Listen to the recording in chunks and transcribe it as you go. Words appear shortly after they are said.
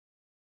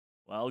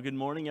Well, good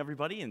morning,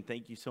 everybody, and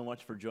thank you so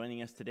much for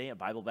joining us today at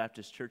Bible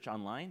Baptist Church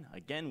Online.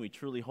 Again, we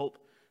truly hope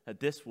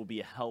that this will be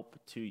a help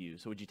to you.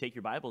 So would you take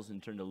your Bibles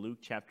and turn to Luke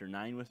chapter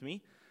 9 with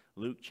me?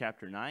 Luke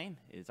chapter 9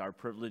 is our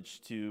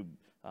privilege to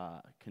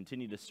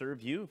continue to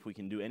serve you. If we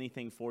can do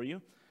anything for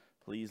you,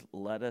 please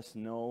let us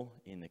know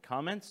in the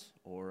comments,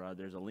 or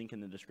there's a link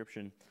in the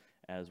description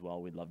as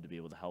well. We'd love to be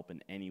able to help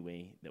in any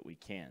way that we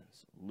can.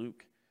 So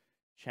Luke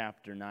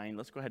chapter 9.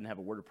 Let's go ahead and have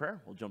a word of prayer.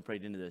 We'll jump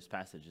right into this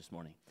passage this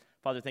morning.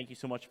 Father, thank you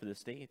so much for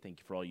this day. Thank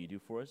you for all you do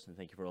for us, and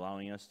thank you for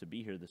allowing us to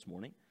be here this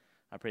morning.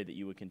 I pray that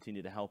you would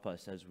continue to help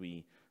us as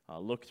we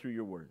look through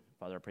your word.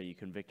 Father, I pray you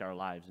convict our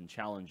lives and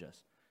challenge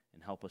us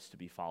and help us to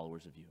be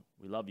followers of you.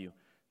 We love you.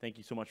 Thank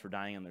you so much for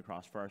dying on the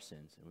cross for our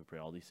sins, and we pray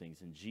all these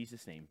things in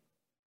Jesus' name.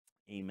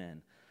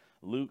 Amen.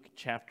 Luke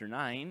chapter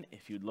 9,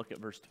 if you'd look at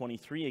verse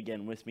 23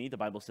 again with me, the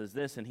Bible says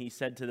this, and he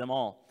said to them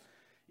all,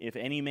 "If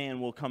any man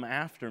will come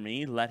after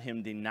me, let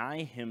him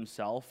deny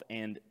himself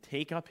and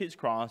take up his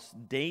cross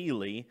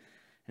daily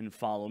and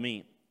follow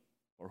me.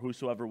 For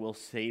whosoever will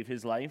save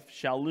his life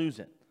shall lose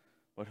it.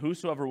 But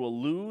whosoever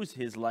will lose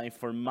his life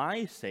for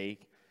my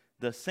sake,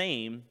 the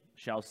same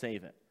shall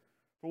save it.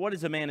 For what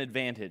is a man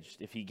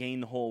advantaged if he gain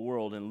the whole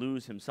world and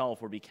lose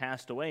himself or be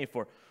cast away?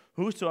 For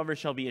whosoever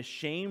shall be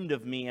ashamed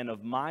of me and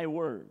of my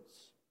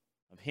words,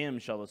 of him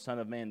shall the Son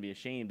of Man be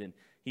ashamed, and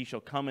he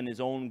shall come in his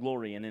own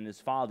glory and in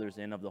his Father's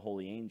and of the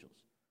holy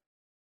angels.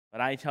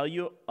 But I tell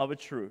you of a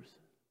truth,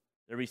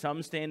 there be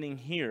some standing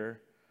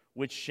here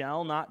which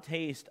shall not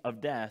taste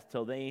of death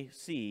till they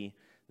see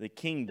the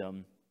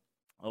kingdom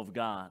of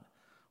God."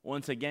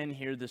 Once again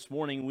here this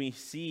morning, we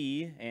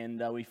see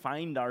and we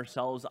find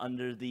ourselves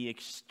under the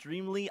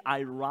extremely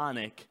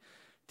ironic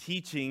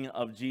teaching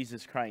of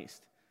Jesus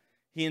Christ.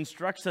 He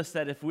instructs us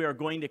that if we are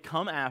going to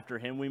come after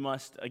him, we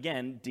must,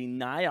 again,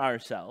 deny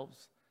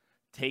ourselves,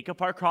 take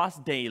up our cross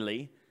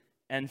daily,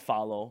 and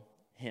follow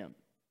him.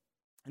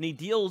 And he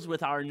deals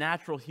with our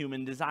natural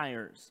human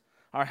desires,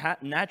 our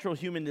natural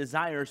human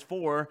desires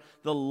for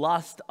the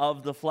lust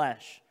of the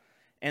flesh.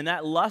 And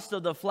that lust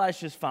of the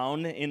flesh is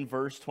found in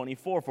verse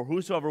 24. For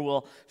whosoever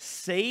will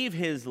save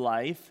his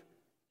life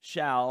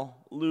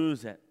shall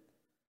lose it.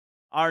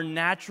 Our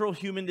natural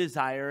human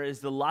desire is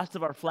the lust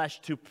of our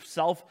flesh to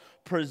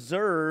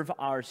self-preserve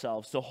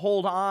ourselves, to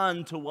hold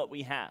on to what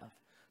we have,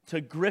 to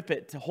grip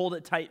it, to hold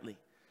it tightly.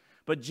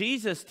 But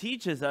Jesus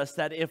teaches us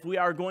that if we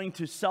are going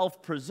to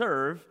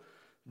self-preserve,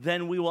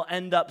 then we will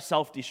end up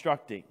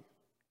self-destructing.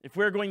 If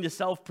we're going to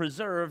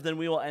self-preserve, then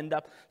we will end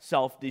up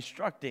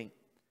self-destructing.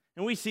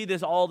 And we see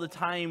this all the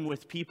time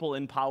with people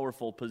in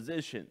powerful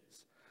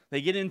positions. They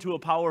get into a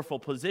powerful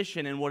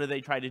position, and what do they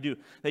try to do?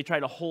 They try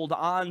to hold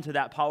on to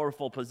that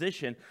powerful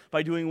position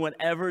by doing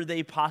whatever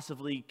they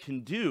possibly can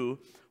do,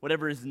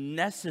 whatever is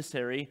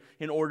necessary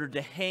in order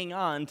to hang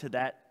on to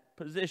that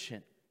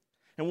position.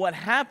 And what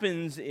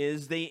happens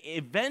is they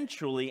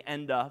eventually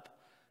end up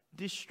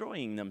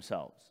destroying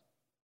themselves.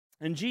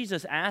 And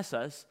Jesus asks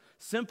us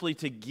simply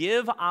to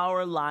give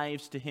our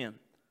lives to him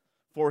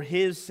for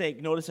his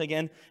sake. Notice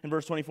again in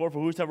verse 24, for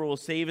whosoever will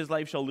save his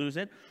life shall lose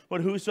it,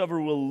 but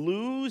whosoever will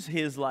lose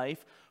his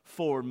life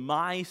for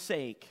my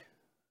sake,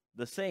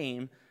 the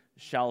same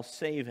shall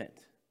save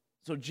it.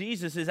 So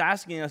Jesus is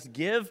asking us,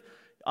 give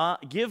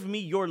me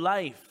your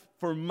life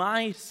for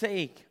my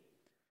sake.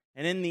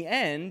 And in the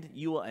end,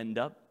 you will end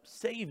up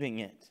saving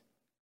it.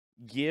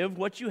 Give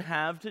what you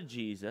have to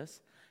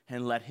Jesus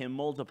and let him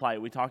multiply.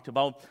 We talked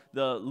about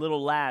the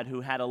little lad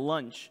who had a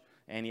lunch,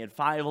 and he had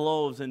 5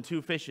 loaves and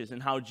 2 fishes,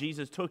 and how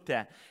Jesus took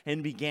that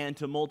and began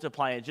to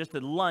multiply it. Just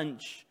a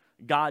lunch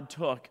God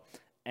took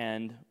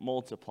and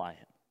multiplied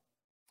it.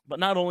 But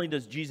not only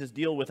does Jesus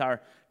deal with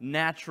our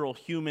natural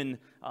human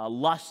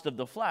lust of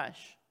the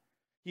flesh,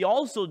 he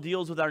also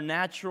deals with our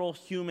natural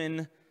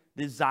human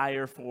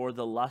desire for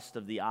the lust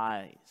of the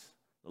eyes.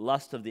 The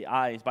lust of the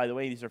eyes. By the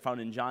way, these are found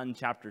in John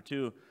chapter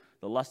 2.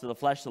 The lust of the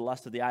flesh, the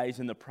lust of the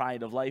eyes, and the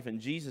pride of life. And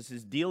Jesus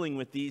is dealing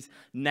with these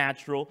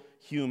natural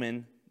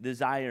human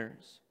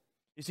desires.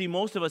 You see,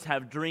 most of us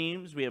have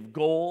dreams, we have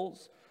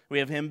goals, we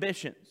have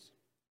ambitions.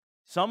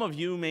 Some of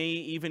you may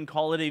even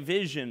call it a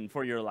vision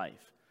for your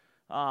life.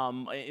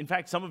 In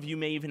fact, some of you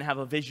may even have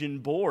a vision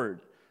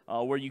board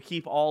where you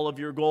keep all of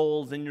your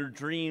goals and your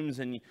dreams,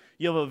 and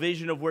you have a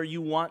vision of where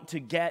you want to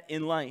get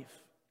in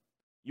life.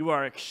 You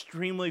are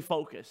extremely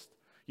focused.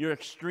 You're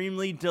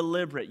extremely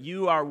deliberate.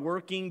 You are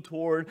working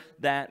toward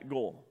that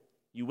goal.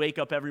 You wake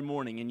up every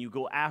morning and you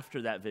go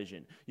after that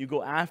vision. You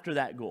go after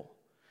that goal.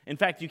 In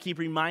fact, you keep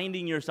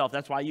reminding yourself.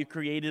 That's why you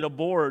created a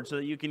board, so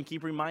that you can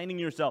keep reminding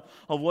yourself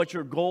of what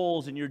your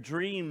goals and your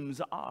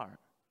dreams are.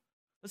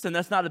 Listen,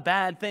 that's not a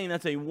bad thing.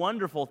 That's a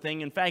wonderful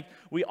thing. In fact,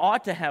 we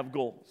ought to have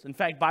goals. In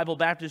fact, Bible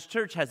Baptist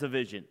Church has a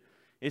vision.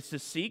 It's to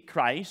seek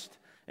Christ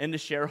and to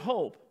share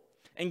hope.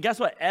 And guess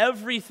what?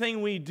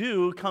 Everything we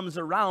do comes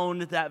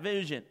around that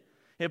vision.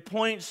 It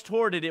points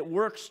toward it. It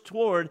works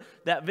toward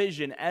that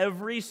vision.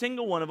 Every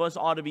single one of us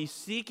ought to be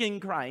seeking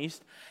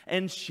Christ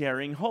and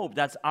sharing hope.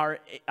 That's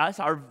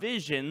our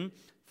vision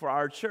for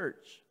our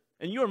church.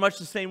 And you are much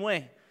the same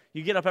way.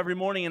 You get up every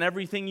morning and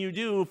everything you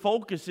do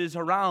focuses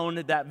around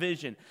that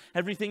vision.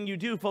 Everything you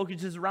do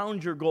focuses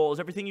around your goals.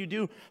 Everything you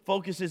do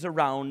focuses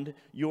around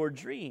your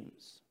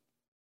dreams.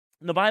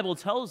 And the Bible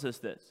tells us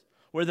this.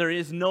 Where there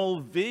is no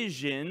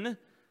vision,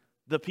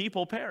 the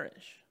people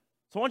perish.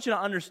 So I want you to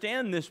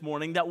understand this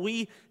morning that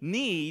we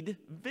need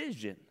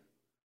vision.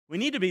 We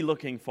need to be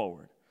looking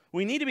forward.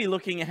 We need to be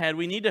looking ahead.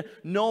 We need to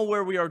know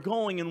where we are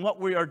going and what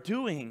we are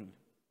doing.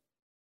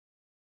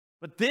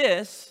 But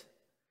this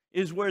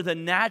is where the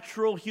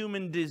natural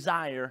human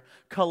desire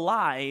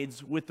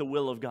collides with the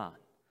will of God.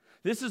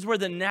 This is where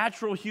the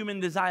natural human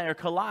desire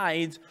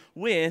collides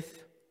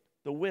with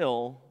the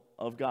will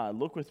of God.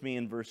 Look with me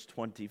in verse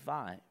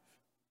 25.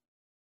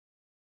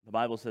 The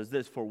Bible says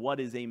this, "For what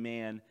is a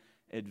man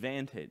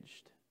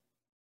advantaged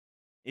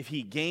if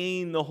he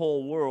gain the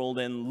whole world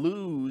and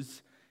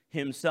lose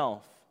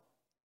himself,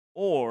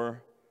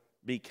 or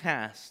be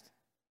cast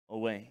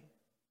away?"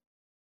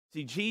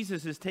 See,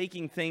 Jesus is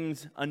taking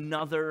things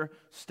another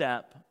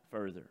step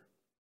further.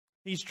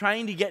 He's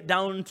trying to get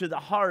down to the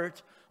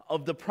heart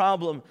of the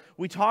problem.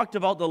 We talked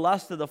about the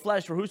lust of the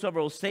flesh, for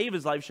whosoever will save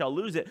his life shall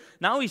lose it.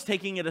 Now he's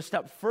taking it a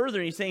step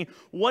further. He's saying,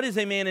 what is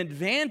a man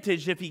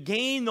advantaged if he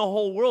gain the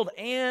whole world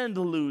and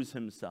lose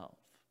himself?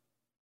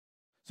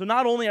 So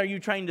not only are you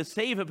trying to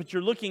save it, but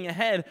you're looking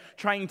ahead,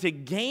 trying to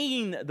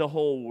gain the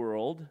whole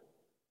world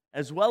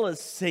as well as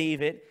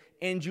save it,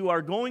 and you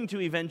are going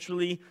to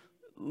eventually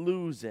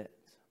lose it.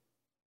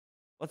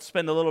 Let's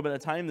spend a little bit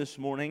of time this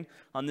morning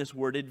on this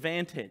word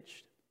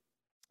advantaged.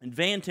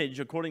 Advantage,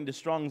 according to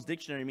Strong's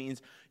dictionary,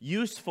 means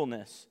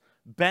usefulness,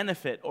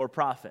 benefit, or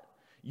profit.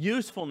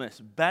 Usefulness,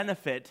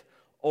 benefit,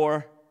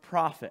 or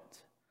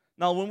profit.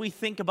 Now, when we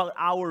think about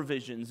our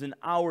visions and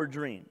our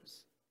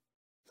dreams,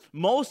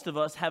 most of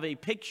us have a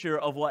picture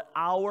of what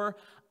our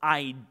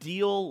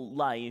ideal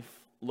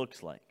life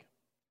looks like.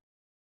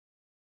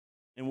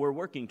 And we're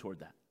working toward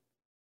that.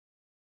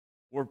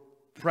 We're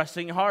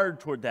pressing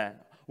hard toward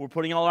that. We're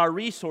putting all our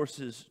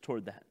resources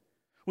toward that.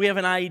 We have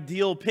an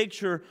ideal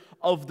picture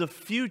of the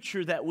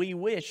future that we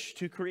wish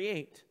to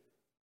create.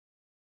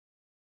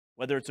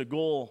 Whether it's a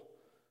goal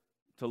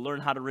to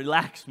learn how to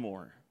relax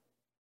more,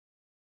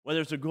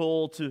 whether it's a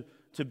goal to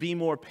be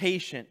more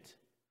patient,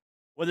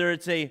 whether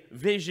it's a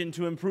vision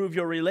to improve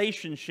your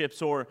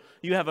relationships, or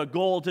you have a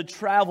goal to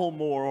travel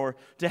more, or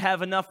to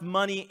have enough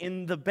money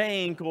in the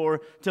bank, or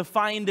to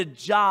find a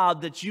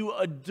job that you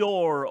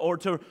adore, or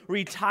to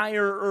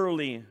retire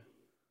early,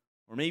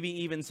 or maybe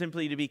even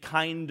simply to be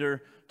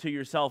kinder to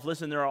yourself.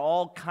 Listen, there are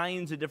all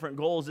kinds of different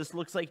goals. This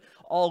looks like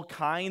all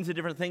kinds of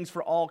different things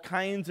for all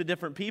kinds of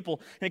different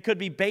people. And it could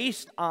be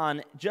based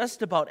on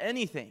just about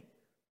anything.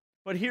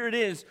 But here it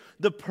is.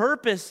 The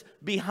purpose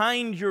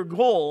behind your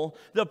goal,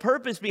 the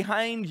purpose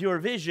behind your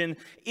vision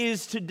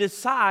is to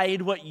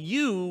decide what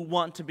you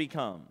want to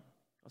become.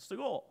 That's the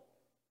goal.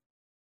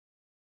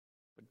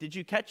 But did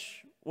you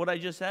catch what I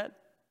just said?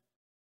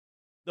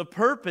 The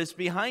purpose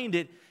behind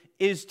it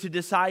is to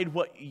decide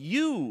what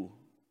you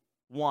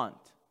want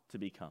to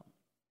become.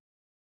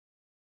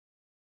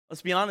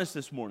 Let's be honest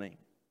this morning.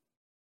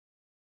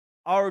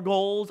 Our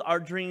goals, our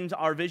dreams,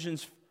 our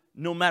visions,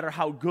 no matter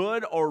how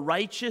good or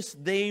righteous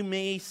they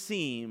may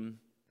seem,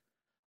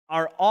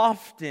 are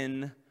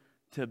often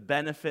to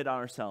benefit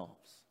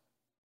ourselves.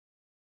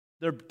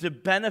 They're to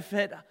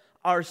benefit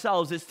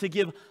ourselves. It's to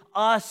give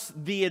us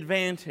the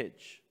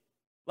advantage.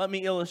 Let me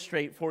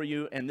illustrate for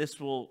you, and this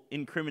will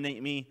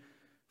incriminate me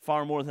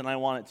far more than I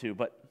want it to,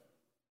 but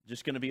I'm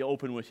just going to be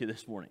open with you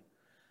this morning.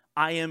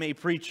 I am a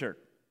preacher.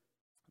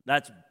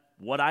 That's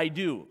what I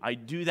do. I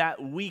do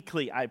that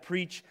weekly. I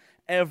preach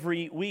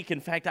every week.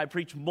 In fact, I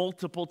preach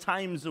multiple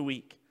times a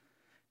week.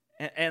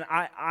 And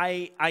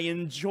I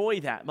enjoy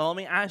that. But let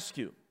me ask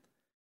you,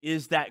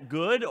 is that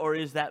good or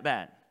is that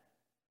bad?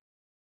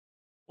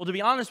 Well, to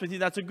be honest with you,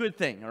 that's a good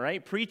thing, all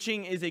right?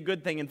 Preaching is a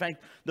good thing. In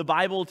fact, the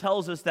Bible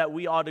tells us that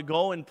we ought to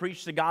go and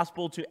preach the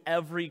gospel to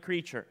every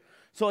creature.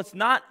 So it's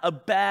not a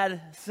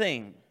bad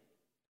thing.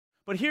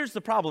 But here's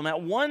the problem.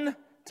 At one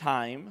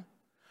time,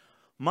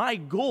 my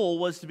goal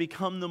was to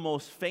become the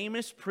most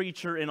famous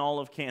preacher in all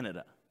of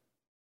Canada.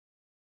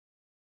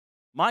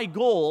 My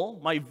goal,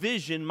 my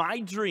vision, my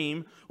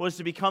dream was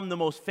to become the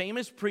most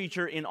famous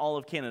preacher in all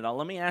of Canada.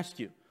 Let me ask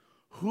you,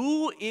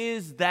 who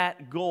is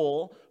that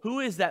goal? Who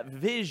is that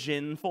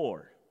vision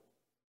for?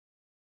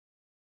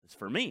 It's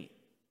for me.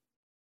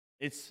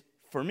 It's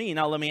for me.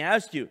 Now let me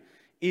ask you,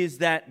 is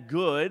that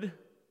good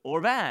or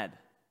bad?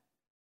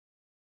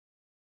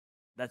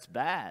 That's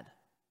bad.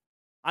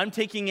 I'm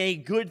taking a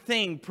good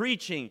thing,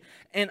 preaching,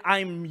 and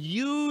I'm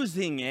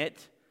using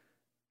it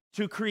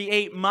to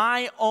create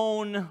my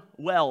own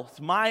wealth,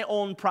 my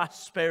own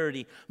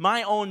prosperity,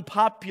 my own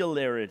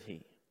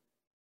popularity.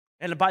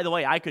 And by the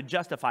way, I could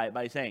justify it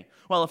by saying,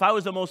 well, if I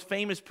was the most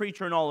famous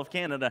preacher in all of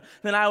Canada,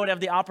 then I would have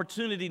the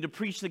opportunity to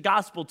preach the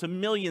gospel to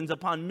millions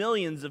upon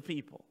millions of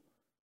people.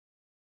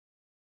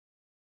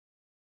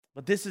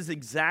 But this is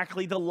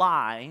exactly the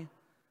lie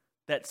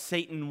that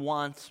Satan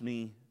wants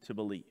me to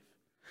believe.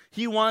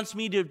 He wants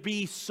me to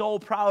be so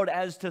proud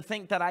as to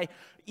think that I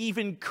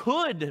even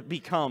could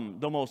become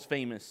the most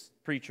famous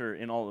preacher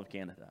in all of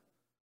Canada.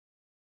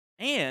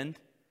 And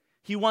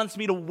He wants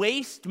me to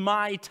waste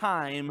my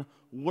time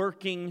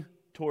working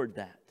toward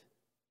that,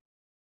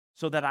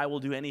 so that I will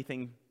do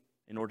anything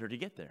in order to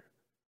get there.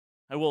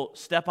 I will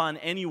step on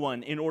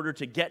anyone in order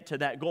to get to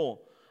that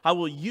goal. I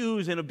will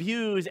use and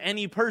abuse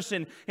any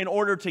person in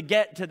order to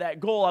get to that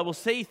goal. I will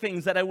say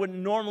things that I wouldn't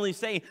normally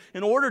say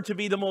in order to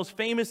be the most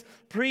famous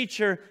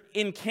preacher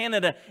in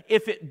Canada.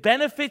 If it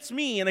benefits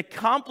me in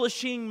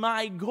accomplishing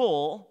my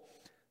goal,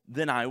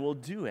 then I will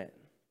do it.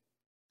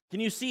 Can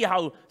you see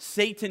how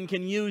Satan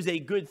can use a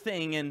good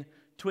thing and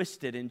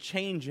twist it and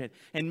change it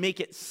and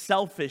make it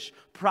selfish,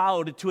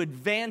 proud, to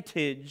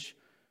advantage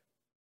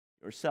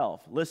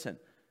yourself? Listen,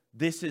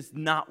 this is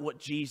not what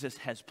Jesus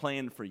has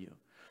planned for you.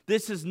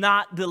 This is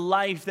not the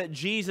life that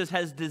Jesus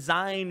has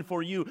designed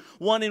for you,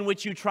 one in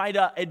which you try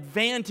to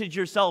advantage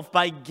yourself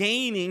by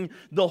gaining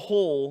the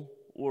whole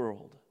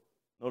world.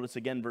 Notice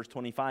again verse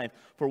 25,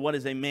 for what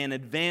is a man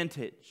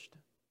advantaged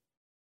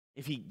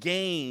if he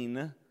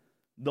gain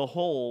the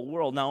whole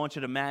world? Now I want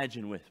you to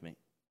imagine with me.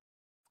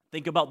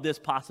 Think about this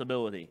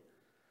possibility.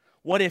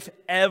 What if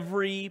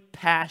every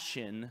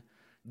passion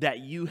that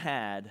you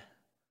had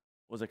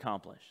was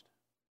accomplished?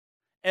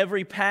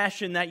 Every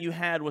passion that you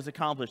had was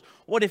accomplished.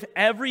 What if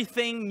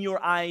everything your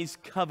eyes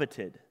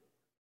coveted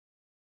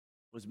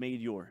was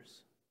made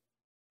yours?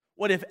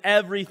 What if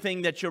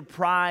everything that your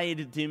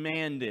pride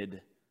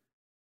demanded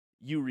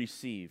you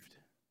received?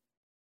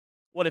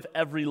 What if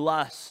every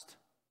lust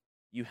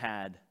you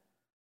had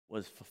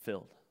was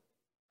fulfilled?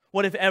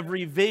 What if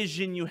every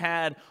vision you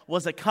had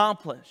was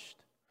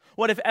accomplished?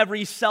 What if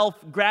every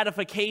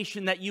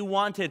self-gratification that you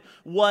wanted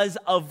was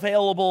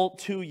available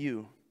to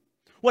you?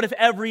 What if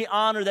every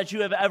honor that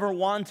you have ever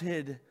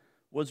wanted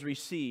was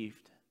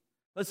received?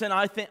 Listen,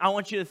 I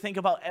want you to think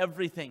about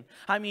everything.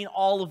 I mean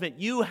all of it.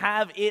 You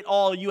have it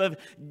all. You have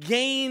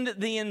gained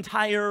the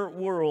entire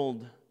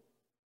world.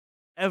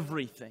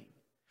 Everything.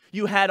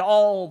 You had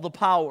all the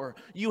power.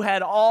 You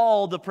had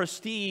all the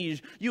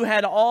prestige. You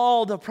had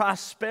all the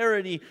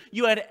prosperity.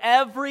 You had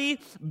every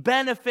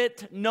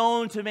benefit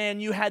known to man.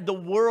 You had the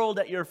world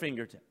at your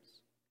fingertips.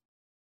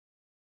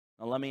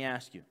 Now let me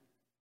ask you,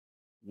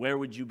 where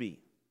would you be?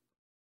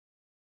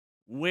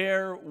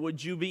 Where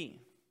would you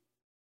be?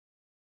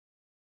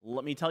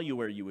 Let me tell you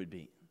where you would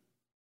be.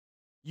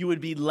 You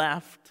would be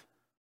left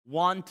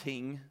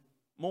wanting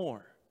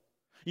more.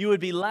 You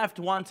would be left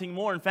wanting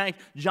more. In fact,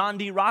 John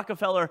D.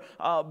 Rockefeller,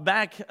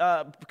 back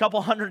a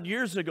couple hundred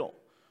years ago,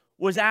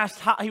 was asked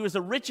how he was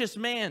the richest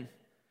man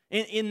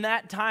in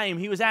that time.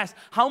 He was asked,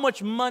 how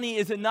much money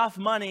is enough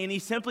money? And he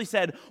simply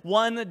said,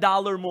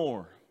 $1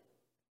 more.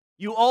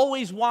 You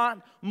always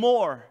want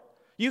more.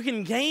 You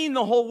can gain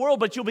the whole world,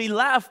 but you'll be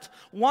left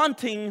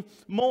wanting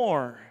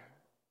more.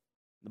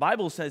 The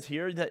Bible says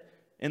here that,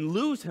 and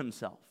lose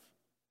himself,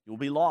 you'll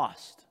be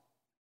lost,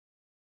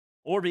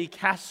 or be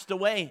cast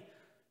away,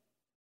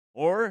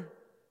 or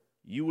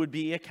you would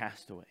be a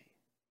castaway.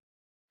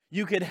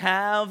 You could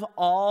have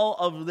all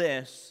of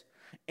this,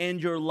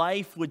 and your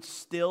life would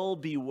still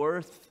be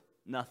worth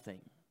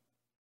nothing.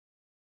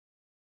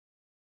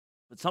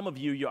 But some of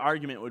you, your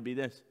argument would be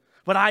this,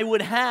 but I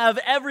would have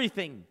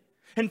everything.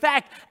 In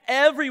fact,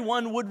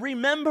 everyone would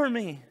remember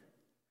me.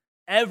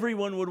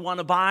 Everyone would want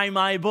to buy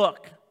my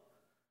book.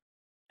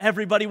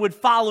 Everybody would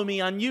follow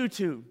me on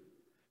YouTube.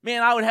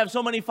 Man, I would have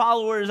so many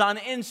followers on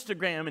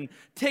Instagram and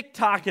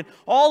TikTok and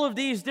all of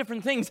these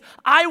different things.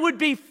 I would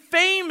be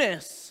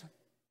famous.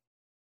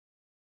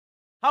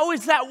 How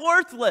is that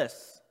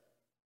worthless?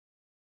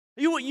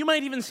 You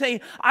might even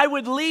say, I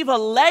would leave a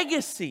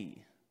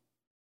legacy.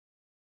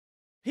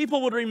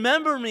 People would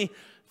remember me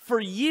for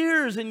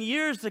years and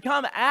years to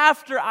come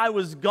after I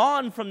was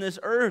gone from this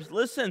earth.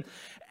 Listen,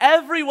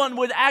 everyone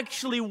would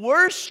actually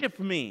worship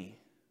me.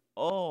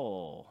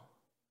 Oh,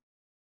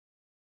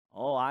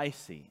 I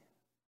see.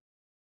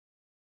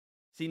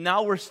 See,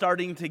 now we're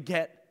starting to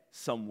get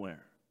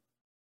somewhere.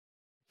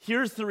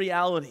 Here's the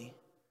reality.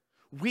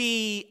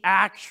 We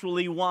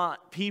actually want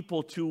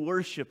people to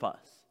worship us.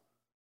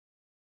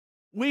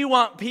 We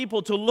want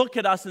people to look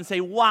at us and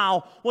say,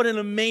 wow, what an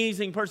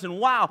amazing person.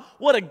 Wow,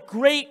 what a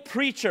great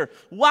preacher.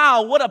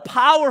 Wow, what a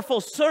powerful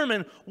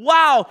sermon.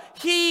 Wow,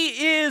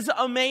 he is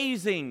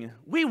amazing.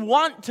 We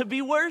want to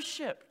be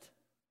worshiped.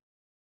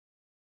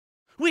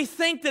 We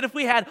think that if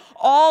we had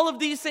all of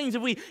these things,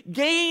 if we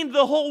gained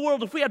the whole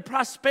world, if we had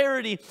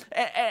prosperity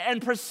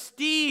and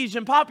prestige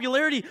and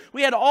popularity,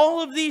 we had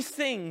all of these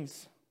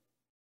things,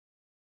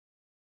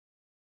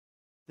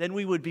 then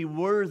we would be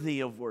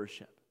worthy of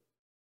worship.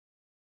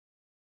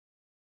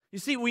 You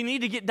see, we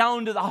need to get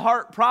down to the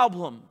heart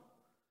problem.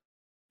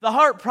 The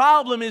heart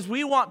problem is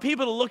we want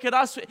people to look at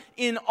us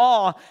in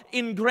awe,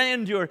 in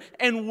grandeur,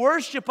 and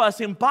worship us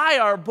and buy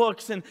our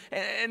books and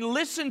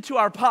listen to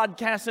our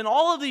podcasts and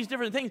all of these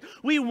different things.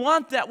 We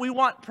want that. We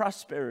want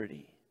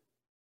prosperity.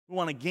 We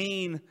want to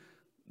gain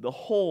the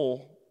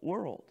whole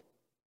world.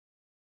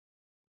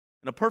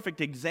 And a perfect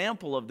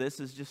example of this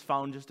is just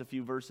found just a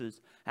few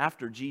verses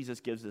after Jesus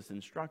gives this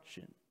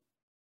instruction.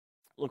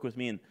 Look with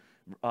me in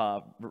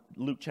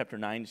Luke chapter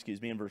 9,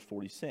 in verse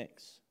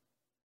 46.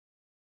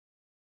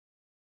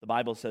 The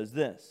Bible says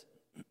this.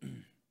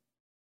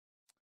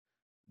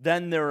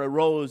 Then there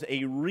arose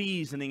a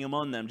reasoning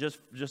among them.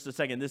 Just a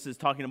second. This is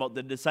talking about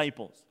the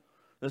disciples.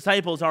 The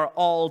disciples are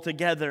all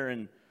together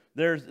and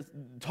they're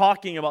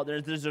talking about,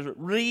 there's a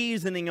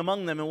reasoning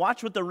among them. And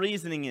watch what the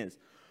reasoning is.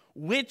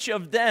 Which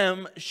of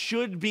them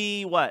should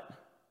be what?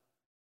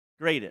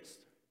 Greatest.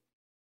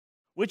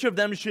 Which of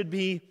them should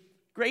be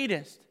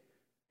greatest?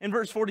 In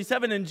verse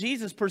 47, and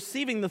Jesus,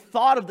 perceiving the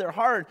thought of their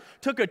heart,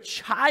 took a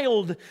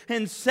child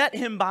and set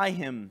him by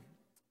him,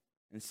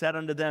 and said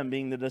unto them,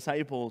 being the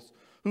disciples,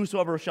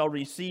 whosoever shall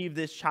receive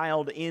this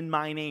child in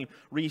my name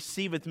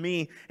receiveth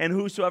me, and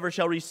whosoever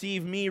shall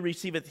receive me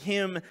receiveth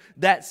him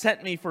that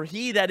sent me. For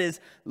he that is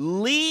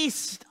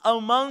least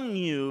among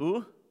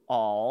you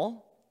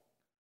all,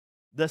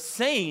 the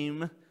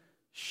same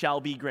shall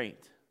be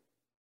great.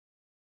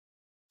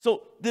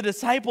 So the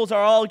disciples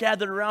are all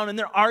gathered around and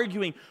they're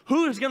arguing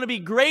who is going to be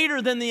greater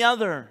than the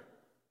other.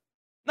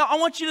 Now I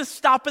want you to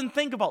stop and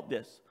think about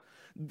this.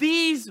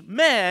 These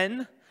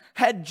men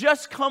had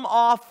just come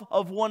off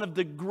of one of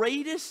the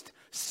greatest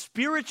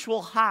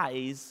spiritual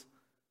highs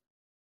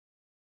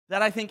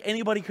that I think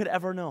anybody could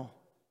ever know.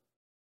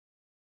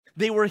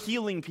 They were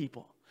healing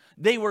people.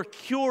 They were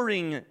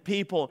curing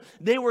people.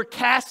 They were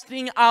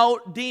casting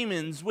out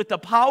demons with the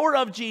power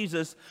of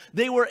Jesus.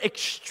 They were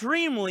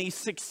extremely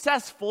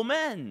successful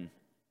men.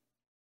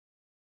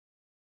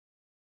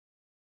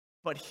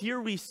 But here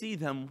we see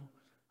them,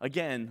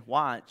 again,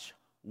 watch,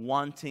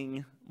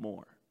 wanting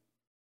more.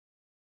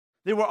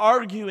 They were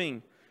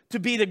arguing to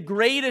be the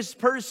greatest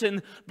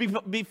person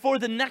before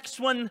the next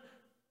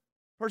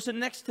person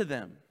next to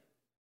them.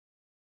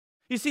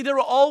 You see, there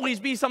will always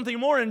be something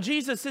more, and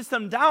Jesus sits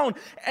them down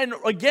and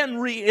again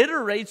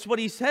reiterates what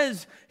he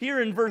says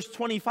here in verse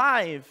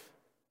 25.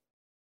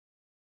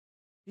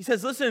 He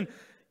says, listen,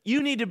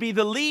 you need to be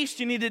the least.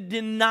 You need to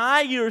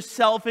deny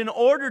yourself in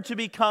order to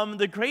become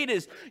the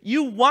greatest.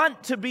 You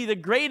want to be the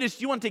greatest.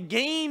 You want to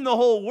gain the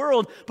whole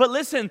world. But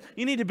listen,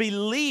 you need to be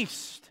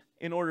least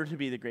in order to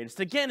be the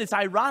greatest. Again, it's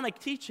ironic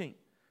teaching.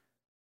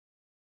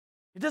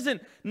 It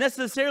doesn't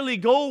necessarily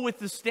go with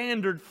the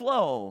standard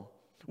flow.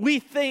 We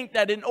think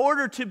that in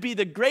order to be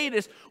the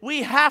greatest,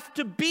 we have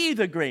to be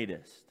the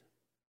greatest.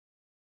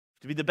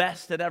 To be the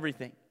best at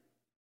everything.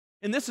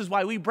 And this is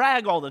why we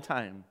brag all the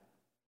time.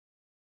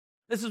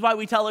 This is why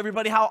we tell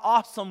everybody how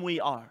awesome we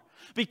are.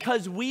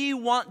 Because we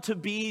want to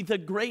be the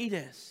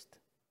greatest.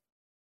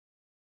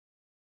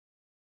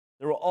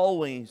 There will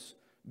always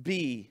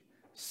be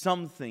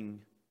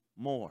something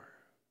more.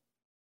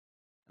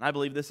 And I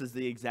believe this is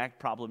the exact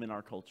problem in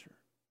our culture.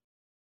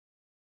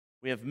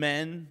 We have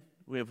men,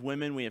 we have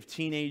women, we have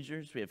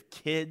teenagers, we have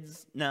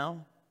kids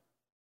now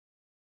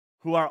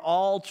who are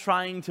all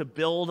trying to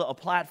build a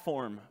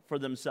platform for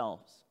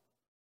themselves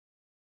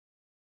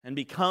and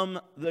become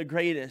the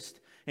greatest.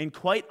 And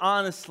quite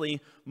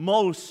honestly,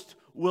 most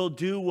will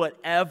do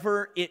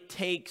whatever it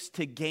takes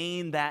to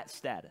gain that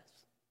status.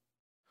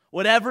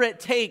 Whatever it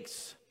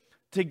takes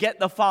to get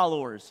the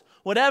followers.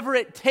 Whatever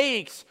it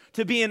takes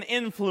to be an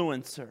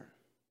influencer.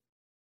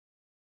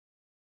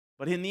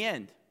 But in the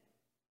end,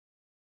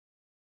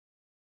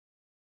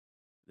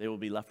 they will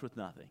be left with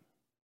nothing.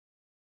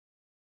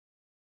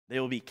 They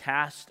will be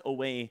cast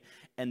away,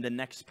 and the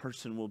next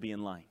person will be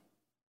in line.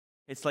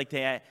 It's like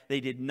they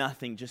did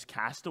nothing, just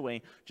cast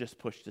away, just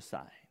pushed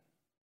aside.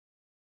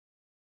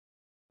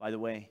 By the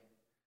way,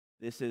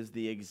 this is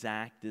the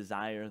exact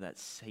desire that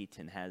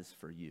Satan has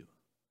for you.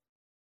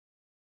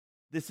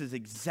 This is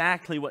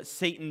exactly what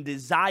Satan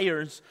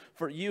desires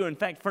for you. In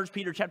fact, 1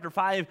 Peter chapter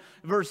 5,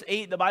 verse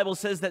 8, the Bible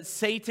says that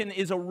Satan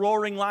is a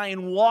roaring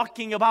lion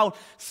walking about,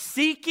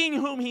 seeking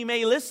whom he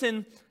may,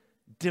 listen,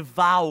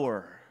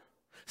 devour.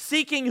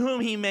 Seeking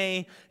whom he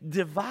may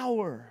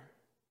devour.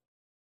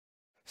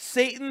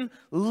 Satan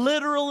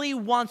literally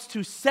wants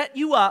to set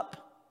you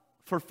up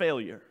for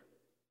failure.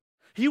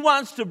 He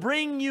wants to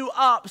bring you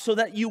up so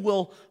that you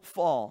will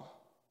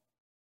fall.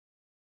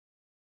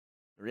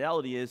 The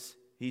reality is,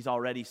 he's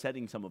already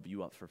setting some of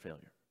you up for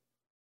failure.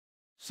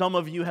 Some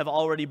of you have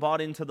already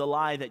bought into the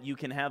lie that you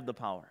can have the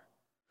power.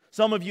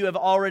 Some of you have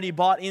already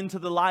bought into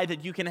the lie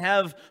that you can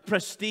have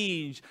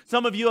prestige.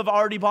 Some of you have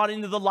already bought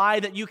into the lie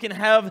that you can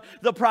have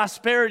the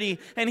prosperity.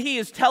 And he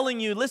is telling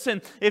you,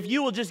 listen, if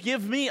you will just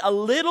give me a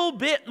little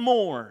bit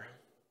more,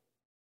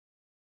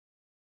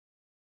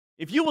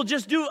 if you will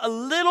just do a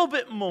little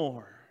bit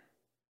more,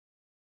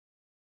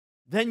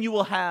 then you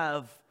will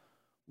have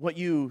what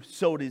you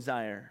so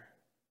desire.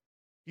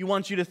 He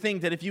wants you to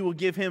think that if you will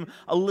give him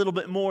a little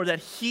bit more, that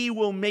he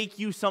will make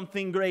you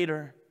something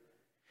greater.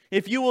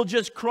 If you will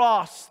just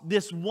cross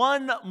this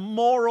one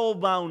moral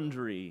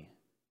boundary,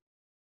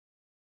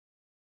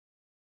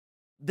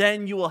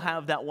 then you will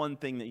have that one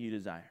thing that you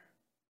desire.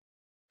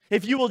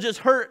 If you will just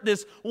hurt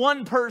this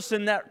one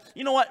person that,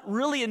 you know what,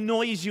 really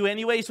annoys you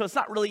anyway, so it's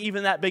not really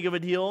even that big of a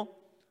deal,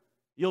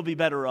 you'll be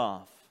better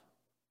off.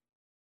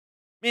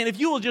 Man, if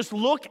you will just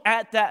look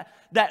at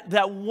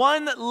that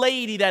one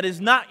lady that is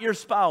not your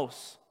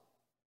spouse,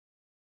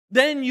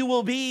 then you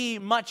will be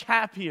much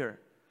happier.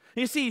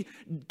 You see,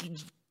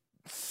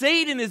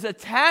 Satan is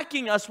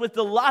attacking us with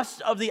the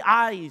lust of the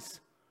eyes.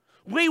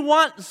 We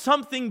want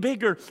something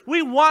bigger.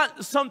 We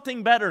want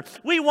something better.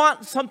 We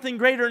want something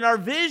greater. And our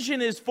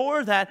vision is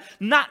for that.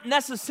 Not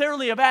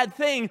necessarily a bad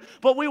thing,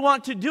 but we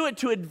want to do it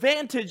to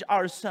advantage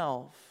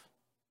ourselves.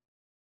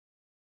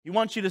 He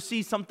wants you to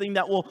see something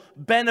that will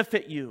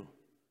benefit you.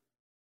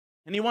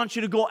 And He wants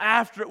you to go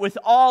after it with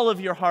all of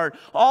your heart,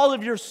 all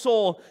of your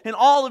soul, and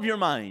all of your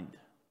mind.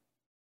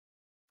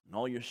 And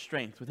all your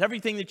strength, with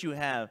everything that you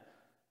have.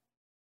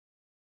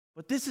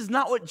 But this is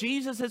not what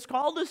Jesus has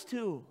called us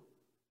to.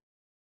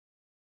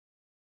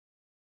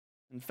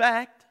 In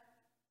fact,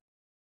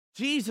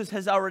 Jesus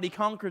has already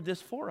conquered this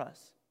for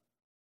us.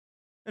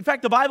 In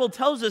fact, the Bible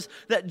tells us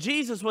that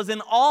Jesus was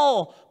in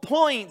all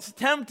points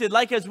tempted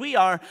like as we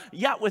are,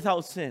 yet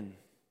without sin.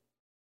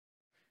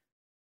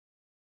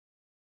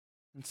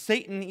 And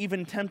Satan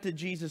even tempted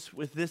Jesus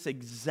with this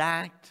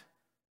exact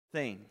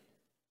thing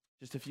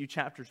just a few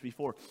chapters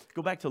before.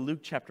 Go back to Luke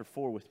chapter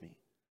 4 with me.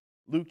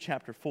 Luke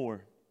chapter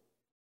 4.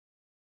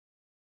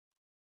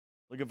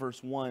 Look at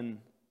verse 1.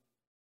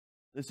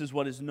 This is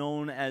what is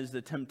known as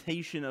the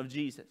temptation of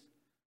Jesus.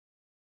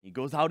 He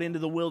goes out into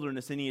the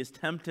wilderness and he is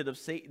tempted of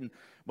Satan.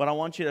 But I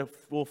want you to,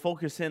 we'll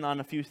focus in on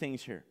a few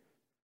things here.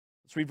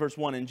 Let's read verse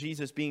 1. And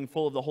Jesus, being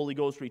full of the Holy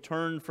Ghost,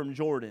 returned from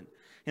Jordan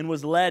and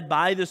was led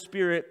by the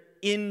Spirit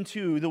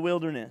into the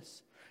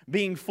wilderness,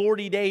 being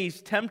 40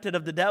 days tempted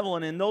of the devil.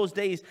 And in those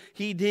days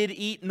he did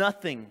eat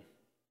nothing.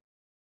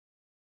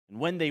 And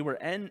when they were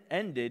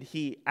ended,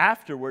 he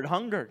afterward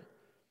hungered.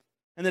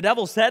 And the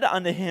devil said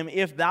unto him,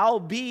 If thou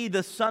be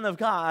the Son of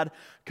God,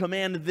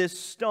 command this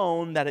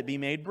stone that it be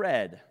made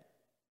bread.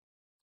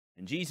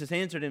 And Jesus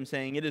answered him,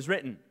 saying, It is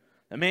written,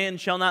 A man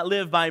shall not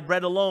live by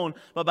bread alone,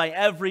 but by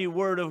every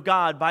word of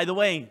God. By the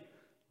way,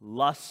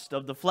 lust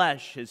of the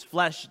flesh, his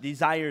flesh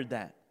desired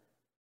that.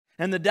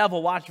 And the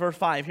devil, watch verse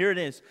 5, here it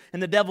is.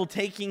 And the devil,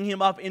 taking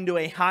him up into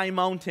a high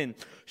mountain,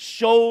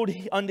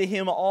 showed unto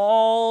him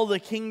all the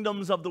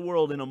kingdoms of the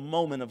world in a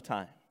moment of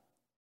time.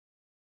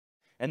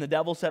 And the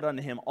devil said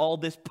unto him, All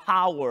this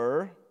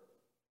power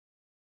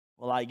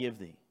will I give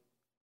thee,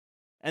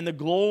 and the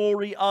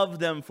glory of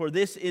them, for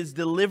this is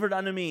delivered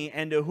unto me,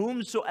 and to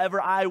whomsoever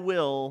I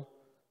will,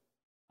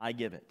 I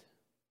give it.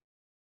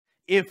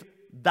 If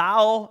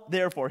thou,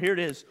 therefore, here it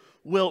is,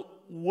 wilt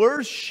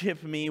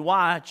worship me,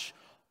 watch,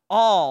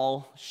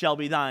 all shall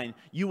be thine.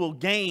 You will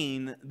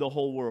gain the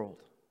whole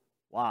world.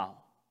 Wow.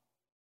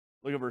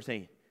 Look at verse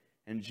 8.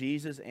 And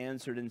Jesus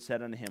answered and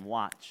said unto him,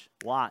 Watch.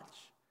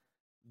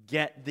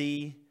 Get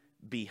thee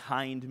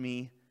behind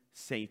me,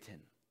 Satan.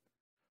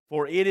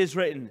 For it is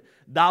written,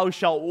 Thou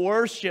shalt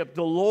worship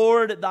the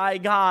Lord thy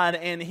God,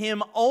 and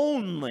him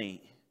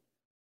only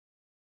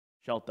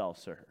shalt thou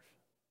serve.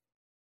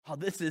 Oh,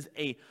 this is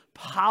a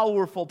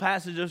powerful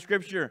passage of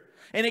Scripture.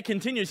 And it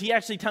continues. He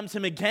actually tempts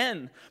him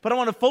again. But I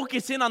want to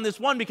focus in on this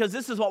one because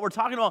this is what we're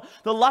talking about.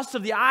 The lust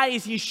of the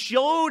eyes. He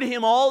showed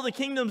him all the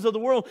kingdoms of the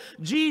world.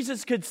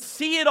 Jesus could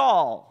see it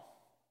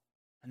all.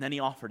 And then he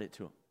offered it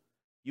to him.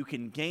 You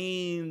can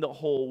gain the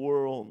whole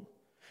world.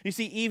 You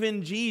see,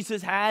 even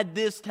Jesus had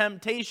this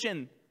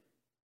temptation.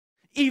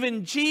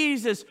 Even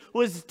Jesus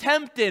was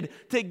tempted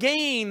to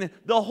gain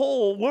the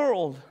whole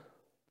world.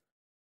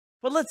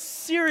 But let's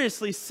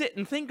seriously sit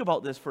and think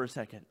about this for a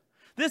second.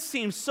 This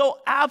seems so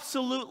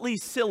absolutely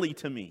silly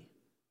to me.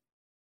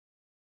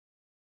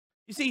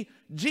 You see,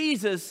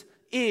 Jesus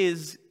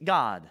is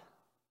God.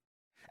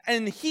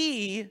 And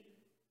He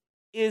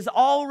is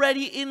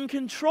already in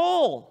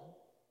control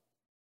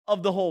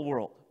of the whole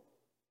world.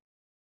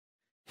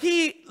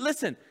 He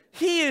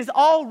is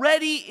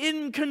already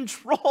in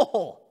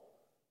control.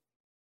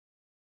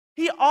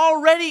 He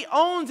already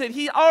owns it.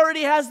 He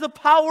already has the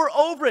power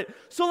over it.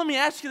 So let me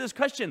ask you this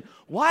question.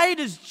 Why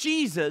does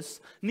Jesus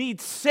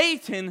need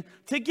Satan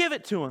to give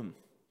it to him?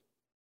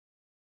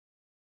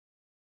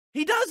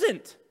 He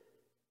doesn't.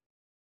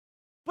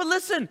 But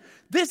listen,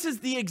 this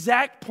is the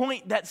exact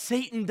point that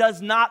Satan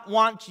does not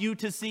want you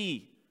to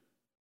see.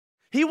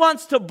 He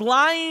wants to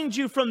blind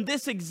you from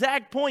this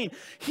exact point.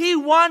 He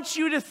wants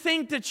you to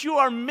think that you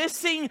are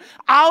missing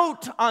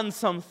out on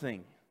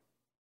something.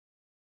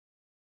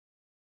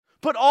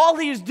 But all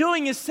he is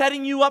doing is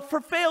setting you up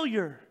for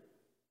failure.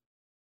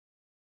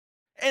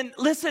 And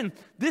listen,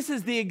 this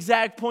is the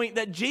exact point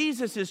that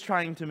Jesus is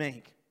trying to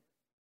make.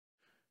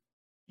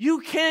 You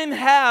can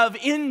have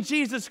in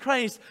Jesus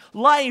Christ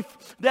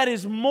life that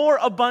is more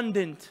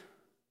abundant.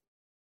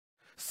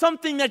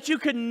 Something that you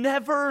could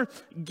never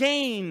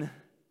gain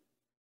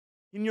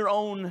in your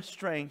own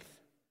strength.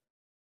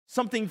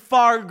 Something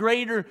far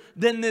greater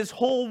than this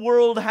whole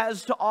world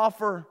has to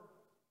offer.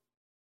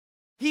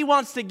 He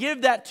wants to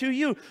give that to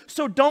you.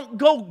 So don't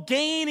go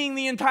gaining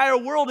the entire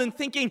world and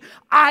thinking,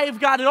 I've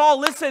got it all.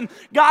 Listen,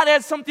 God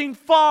has something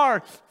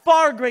far,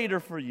 far greater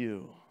for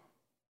you.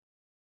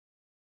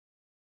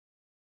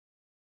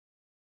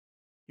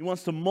 He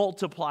wants to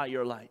multiply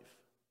your life.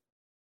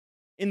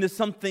 into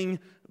something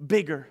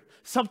bigger,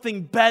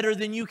 something better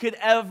than you could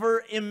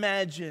ever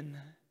imagine.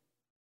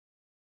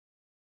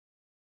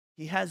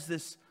 He has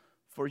this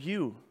for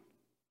you,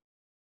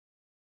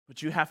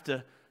 but you have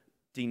to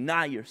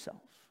deny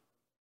yourself.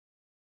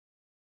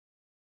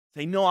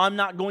 Say, no, I'm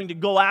not going to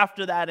go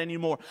after that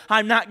anymore.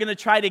 I'm not going to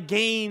try to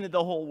gain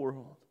the whole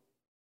world.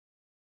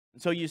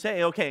 And so you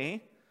say,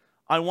 okay,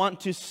 I want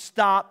to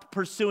stop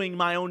pursuing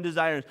my own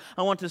desires.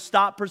 I want to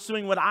stop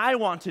pursuing what I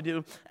want to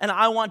do, and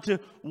I want to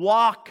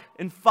walk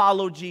and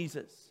follow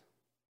Jesus.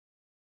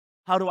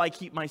 How do I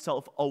keep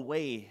myself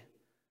away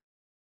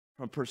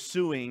from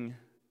pursuing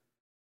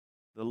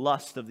the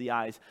lust of the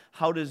eyes?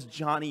 How does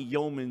Johnny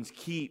Yeomans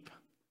keep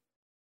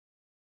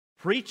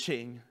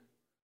preaching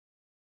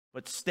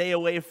but stay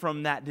away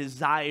from that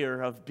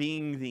desire of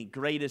being the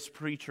greatest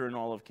preacher in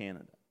all of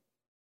Canada?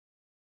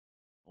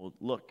 Well,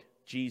 look,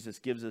 Jesus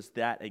gives us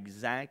that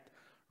exact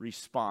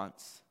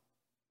response,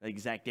 the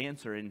exact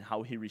answer in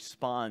how he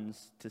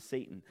responds to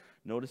Satan.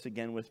 Notice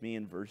again with me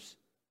in verse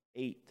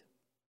 8.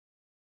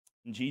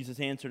 And Jesus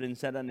answered and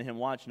said unto him,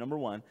 watch, number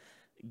 1,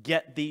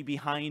 get thee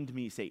behind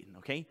me, Satan,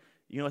 okay?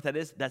 You know what that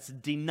is? That's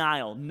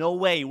denial. No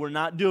way, we're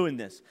not doing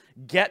this.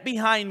 Get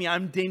behind me.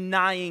 I'm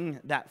denying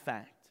that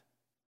fact.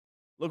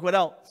 Look what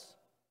else.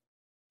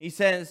 He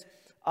says,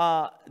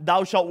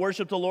 thou shalt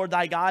worship the Lord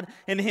thy God,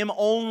 and him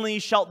only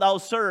shalt thou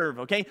serve,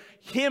 okay?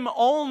 Him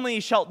only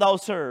shalt thou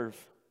serve.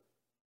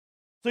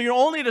 So you're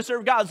only to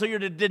serve God. So you're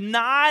to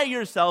deny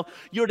yourself.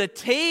 You're to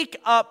take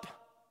up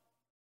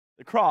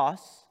the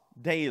cross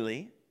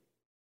daily.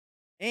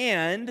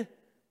 And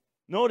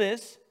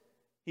notice,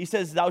 he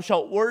says, thou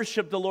shalt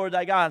worship the Lord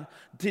thy God.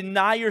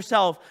 Deny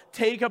yourself.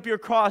 Take up your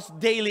cross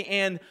daily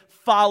and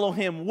follow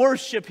him.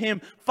 Worship him.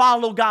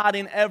 Follow God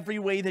in every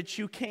way that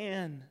you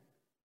can.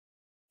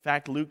 In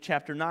fact, Luke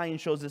chapter 9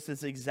 shows us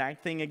this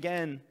exact thing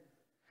again.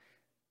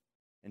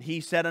 And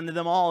he said unto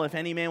them all, if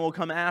any man will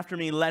come after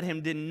me, let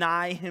him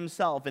deny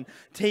himself and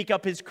take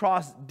up his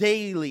cross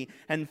daily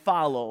and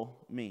follow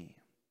me.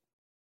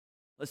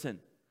 Listen,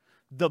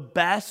 the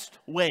best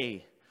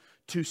way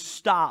to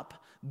stop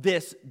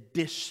this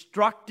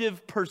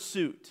destructive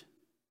pursuit,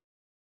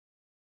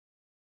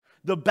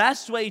 the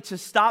best way to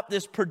stop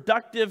this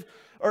productive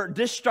or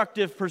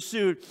destructive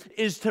pursuit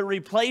is to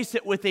replace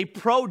it with a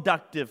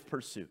productive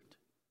pursuit.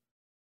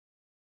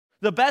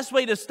 The best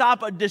way to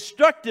stop a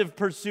destructive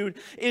pursuit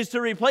is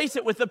to replace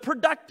it with a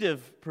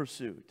productive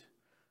pursuit.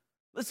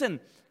 Listen,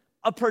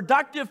 a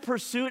productive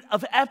pursuit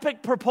of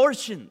epic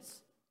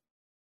proportions.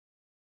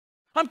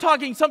 I'm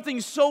talking something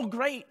so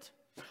great.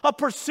 A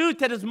pursuit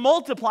that is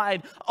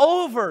multiplied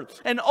over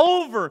and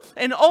over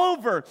and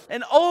over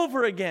and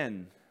over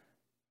again.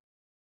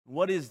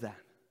 What is that?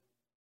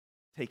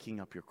 Taking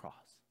up your cross.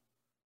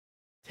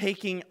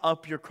 Taking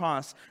up your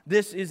cross.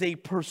 This is a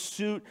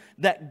pursuit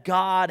that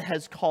God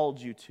has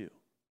called you to.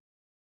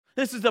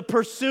 This is a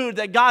pursuit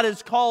that God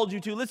has called you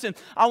to. Listen,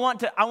 I want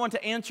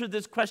to answer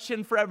this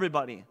question for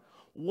everybody.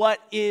 What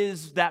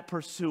is that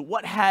pursuit?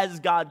 What has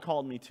God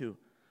called me to?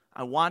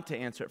 I want to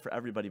answer it for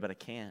everybody, but I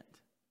can't.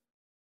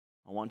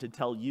 I want to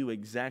tell you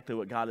exactly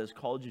what God has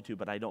called you to,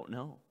 but I don't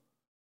know.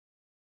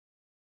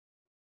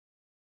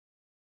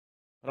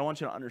 But I want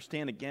you to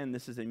understand, again,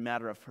 this is a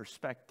matter of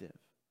perspective.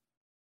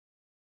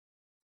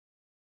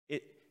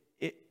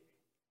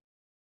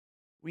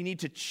 We need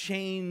to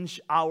change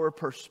our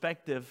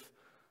perspective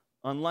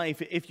on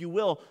life. If you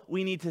will,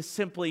 we need to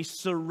simply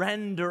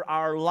surrender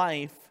our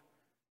life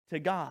to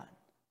God.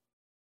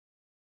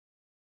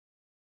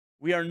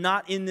 We are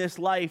not in this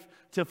life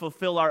to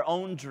fulfill our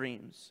own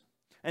dreams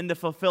and to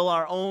fulfill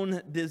our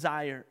own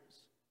desires.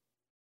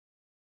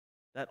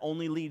 That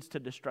only leads to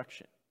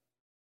destruction.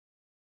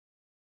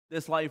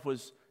 This life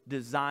was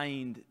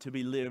designed to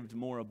be lived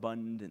more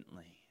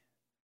abundantly.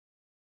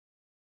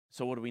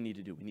 So what do we need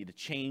to do? We need to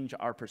change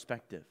our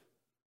perspective.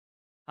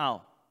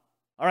 How?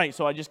 All right,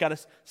 so I just got to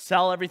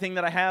sell everything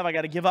that I have. I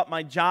got to give up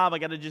my job. I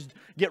got to just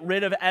get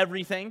rid of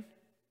everything.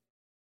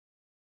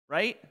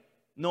 Right?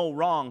 No,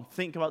 wrong.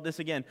 Think about this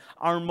again.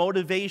 Our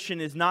motivation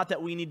is not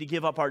that we need to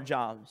give up our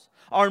jobs.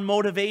 Our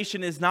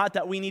motivation is not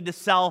that we need to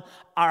sell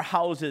our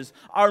houses.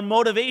 Our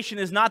motivation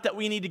is not that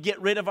we need to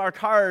get rid of our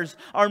cars.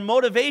 Our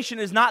motivation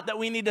is not that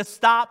we need to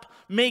stop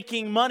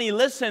making money.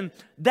 Listen,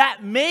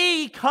 that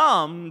may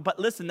come, but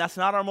listen, that's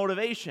not our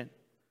motivation.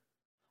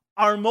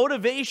 Our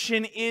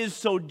motivation is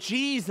so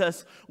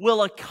Jesus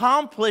will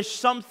accomplish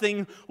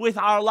something with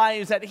our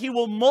lives, that he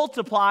will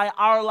multiply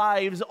our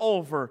lives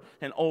over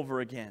and over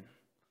again.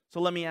 So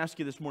let me ask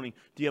you this morning,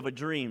 do you have a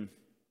dream?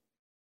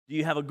 Do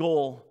you have a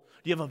goal?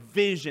 Do you have a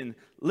vision?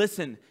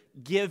 Listen,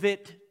 give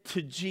it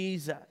to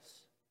Jesus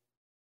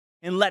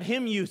and let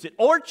him use it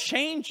or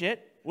change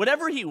it,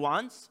 whatever he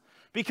wants,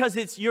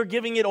 because you're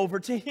giving it over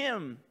to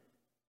him.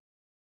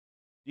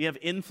 Do you have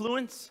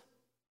influence?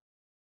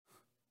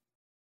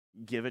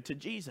 Give it to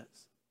Jesus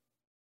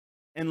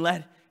and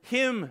let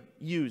him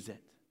use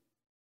it.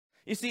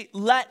 You see,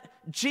 let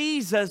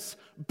Jesus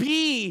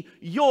be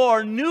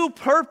your new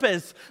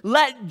purpose.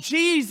 Let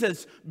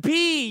Jesus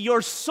be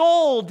your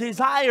sole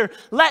desire.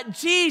 Let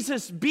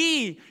Jesus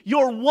be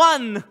your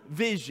one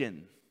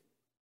vision.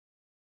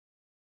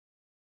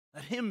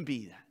 Let him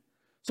be that.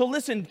 So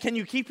listen, can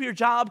you keep your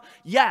job?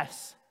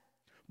 Yes.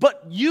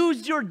 But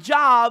use your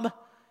job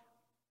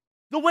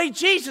the way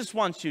Jesus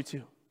wants you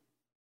to.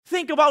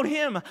 Think about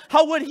him.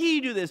 How would he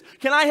do this?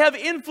 Can I have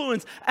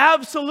influence?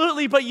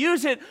 Absolutely, but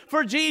use it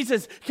for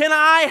Jesus. Can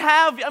I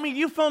have,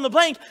 you fill in the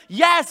blank.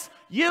 Yes,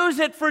 use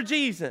it for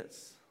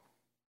Jesus.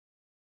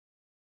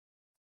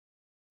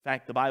 In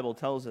fact, the Bible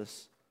tells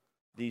us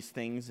these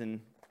things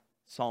in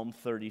Psalm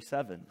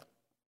 37.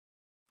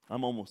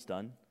 I'm almost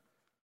done.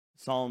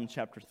 Psalm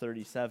chapter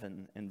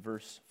 37 and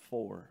verse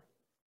 4.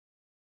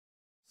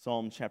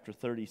 Psalm chapter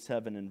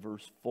 37 and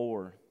verse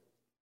 4.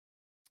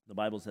 The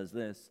Bible says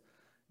this: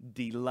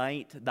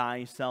 delight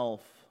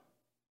thyself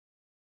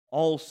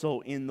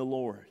also in the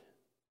Lord,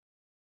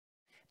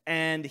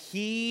 and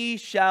he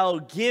shall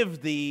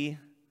give thee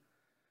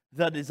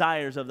the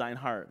desires of thine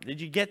heart. Did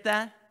you get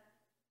that?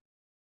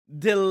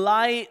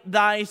 Delight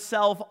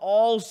thyself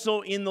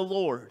also in the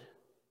Lord.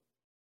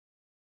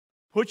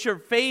 Put your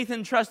faith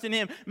and trust in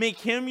him. Make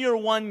him your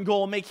one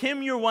goal. Make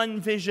him your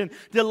one vision.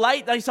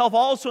 Delight thyself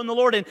also in the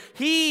Lord, and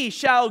he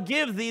shall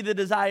give thee the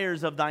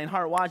desires of thine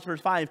heart. Watch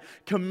verse 5.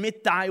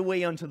 Commit thy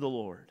way unto the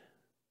Lord.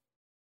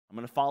 I'm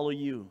going to follow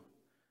you.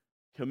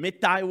 Commit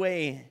thy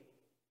way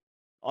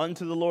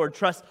unto the Lord.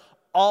 Trust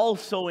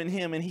also in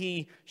him, and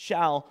he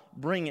shall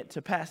bring it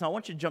to pass. Now I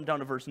want you to jump down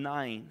to verse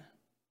 9.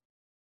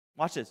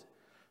 Watch this.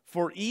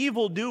 For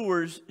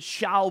evildoers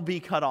shall be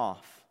cut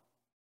off,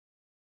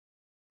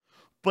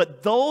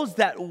 but those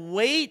that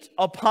wait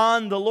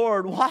upon the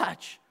Lord,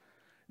 watch,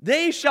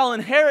 they shall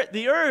inherit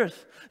the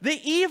earth. The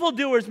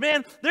evildoers,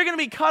 man, they're going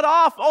to be cut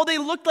off. Oh, they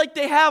look like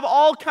they have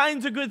all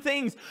kinds of good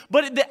things,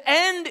 but the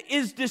end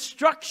is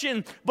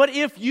destruction. But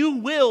if you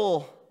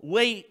will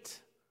wait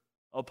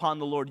upon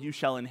the Lord, you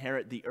shall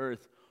inherit the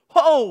earth.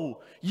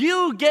 Oh,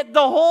 you get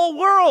the whole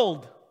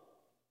world.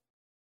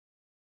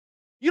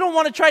 You don't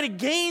want to try to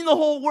gain the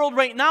whole world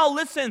right now.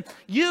 Listen,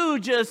 you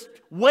just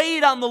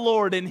wait on the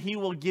Lord and he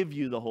will give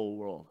you the whole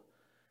world.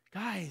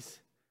 Guys,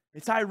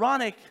 it's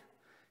ironic.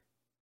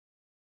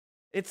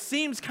 It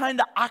seems kind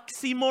of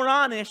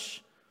oxymoronish.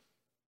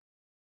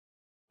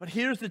 But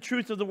here's the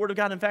truth of the Word of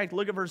God. In fact,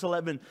 look at verse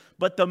 11.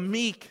 But the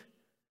meek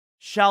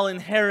shall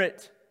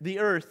inherit the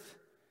earth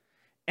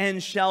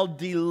and shall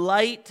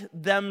delight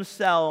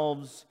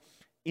themselves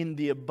in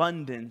the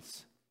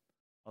abundance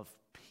of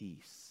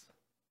peace.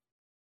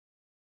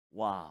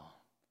 Wow.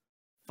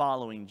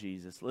 Following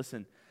Jesus.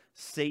 Listen,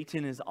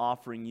 Satan is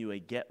offering you a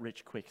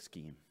get-rich-quick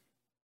scheme.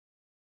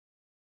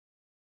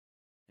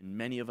 And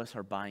many of us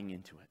are buying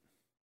into it.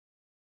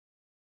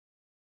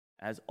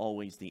 As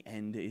always, the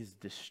end is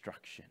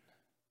destruction.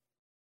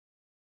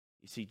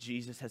 You see,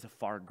 Jesus has a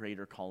far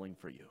greater calling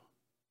for you.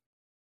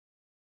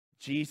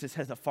 Jesus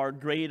has a far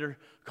greater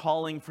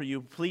calling for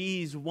you.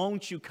 Please,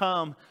 won't you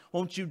come?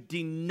 Won't you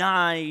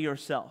deny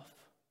yourself?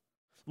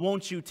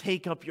 Won't you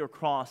take up your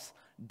cross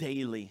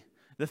daily?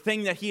 The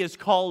thing that he has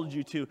called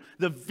you to,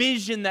 the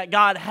vision that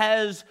God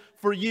has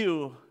for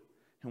you,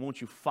 and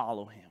won't you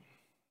follow him?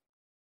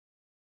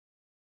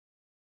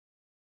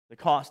 The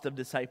cost of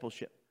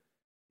discipleship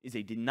is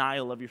a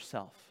denial of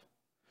yourself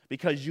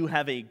because you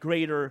have a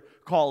greater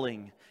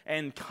calling,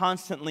 and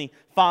constantly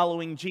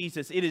following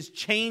Jesus. It is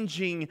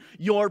changing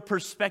your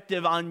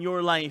perspective on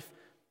your life.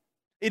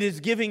 It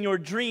is giving your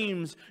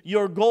dreams,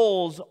 your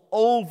goals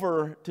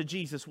over to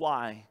Jesus.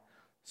 Why?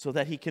 So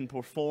that he can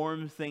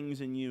perform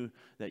things in you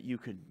that you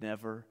could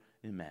never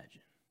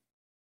imagine.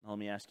 Now, let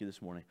me ask you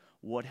this morning,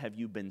 what have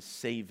you been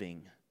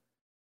saving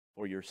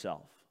for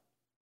yourself?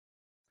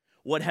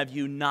 What have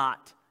you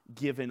not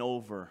given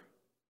over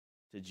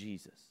to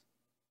Jesus?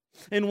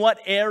 In what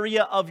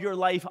area of your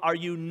life are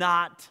you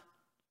not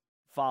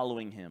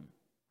following him?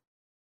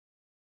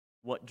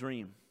 What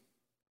dream,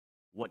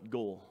 what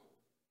goal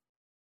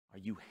are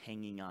you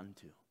hanging on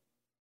to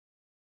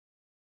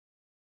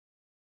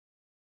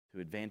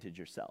advantage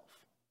yourself?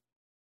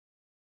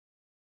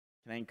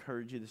 Can I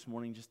encourage you this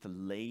morning just to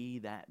lay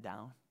that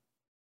down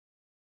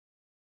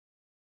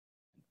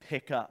and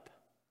pick up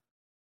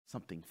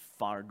something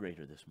far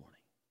greater this morning?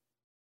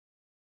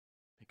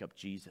 Pick up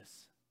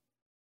Jesus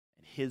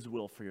and his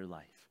will for your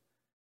life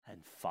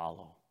and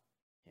follow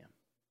him.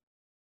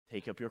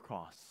 Take up your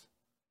cross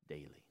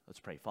daily. Let's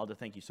pray. Father,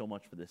 thank you so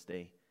much for this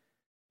day.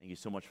 Thank you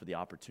so much for the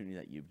opportunity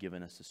that you've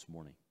given us this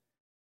morning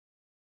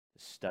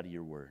to study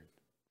your word.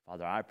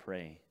 Father, I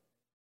pray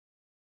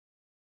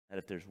that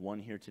if there's one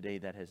here today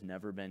that has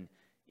never been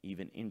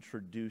even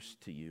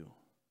introduced to you,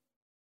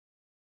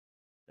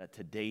 that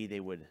today they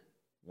would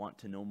want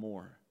to know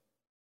more.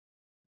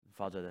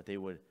 Father, that they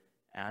would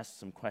ask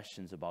some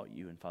questions about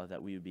you, and Father,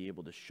 that we would be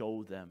able to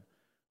show them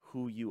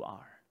who you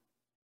are.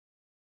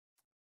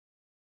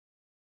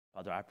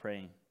 Father, I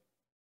pray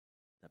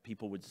that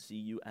people would see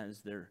you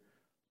as their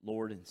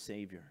Lord and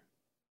Savior,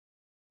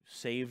 who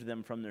saved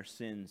them from their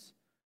sins,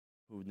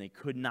 who they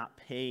could not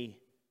pay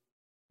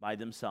by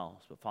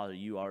themselves. But Father,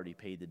 you already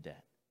paid the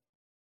debt.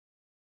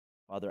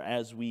 Father,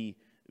 as we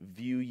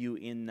view you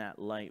in that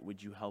light,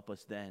 would you help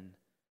us then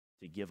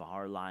to give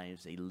our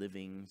lives a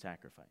living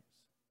sacrifice?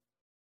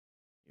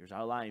 Here's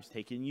our lives.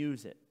 Take and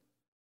use it.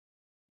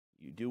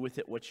 You do with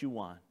it what you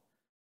want.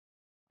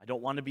 I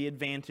don't want to be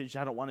advantaged.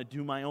 I don't want to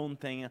do my own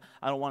thing.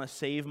 I don't want to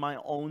save my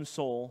own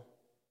soul.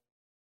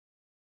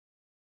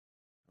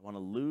 I want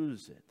to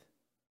lose it.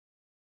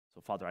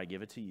 So, Father, I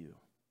give it to you.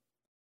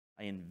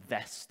 I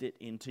invest it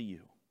into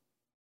you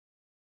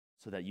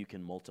so that you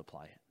can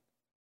multiply it.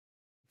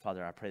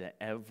 Father, I pray that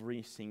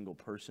every single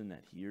person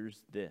that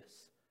hears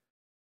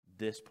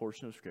this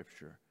portion of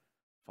Scripture,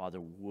 Father,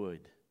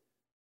 would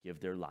give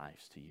their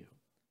lives to you.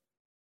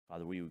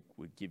 Father, we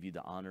would give you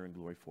the honor and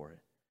glory for it.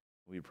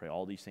 We would pray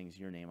all these things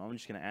in your name. I'm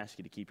just going to ask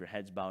you to keep your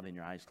heads bowed and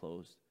your eyes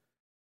closed.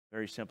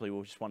 Very simply,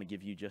 we just want to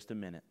give you just a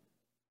minute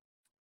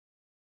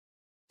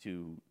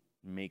to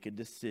make a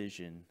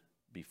decision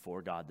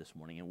before God this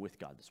morning and with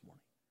God this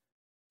morning.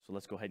 So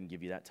let's go ahead and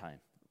give you that time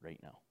right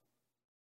now.